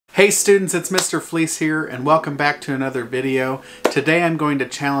Hey students, it's Mr. Fleece here and welcome back to another video. Today I'm going to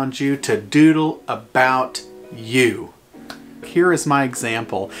challenge you to doodle about you. Here is my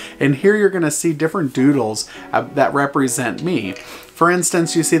example, and here you're going to see different doodles that represent me. For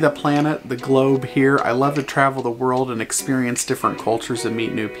instance, you see the planet, the globe here. I love to travel the world and experience different cultures and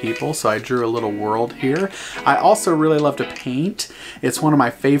meet new people, so I drew a little world here. I also really love to paint. It's one of my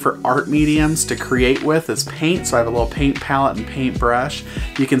favorite art mediums to create with is paint, so I have a little paint palette and paintbrush.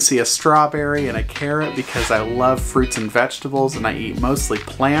 You can see a strawberry and a carrot because I love fruits and vegetables and I eat mostly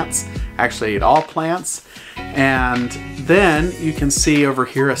plants. Actually, I eat all plants. And then you can see over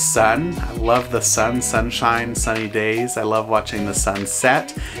here a sun. I love the sun, sunshine, sunny days. I love watching the sun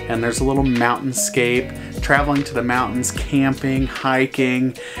set. And there's a little mountainscape, traveling to the mountains, camping,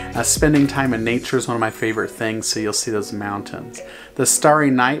 hiking, spending time in nature is one of my favorite things, so you'll see those mountains. The Starry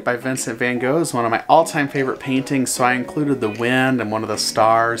Night by Vincent van Gogh is one of my all-time favorite paintings, so I included the wind and one of the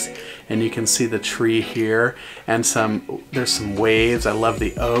stars, and you can see the tree here, and there's some waves. I love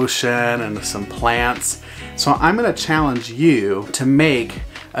the ocean and some plants. So I'm going to challenge you to make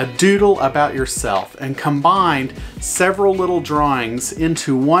a doodle about yourself and combine several little drawings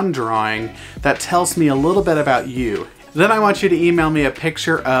into one drawing that tells me a little bit about you. Then I want you to email me a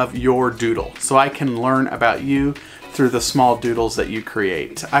picture of your doodle so I can learn about you through the small doodles that you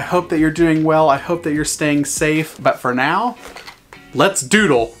create. I hope that you're doing well. I hope that you're staying safe. But for now, let's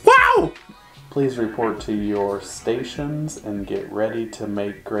doodle. Wow! Please report to your stations and get ready to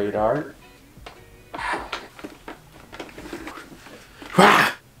make great art.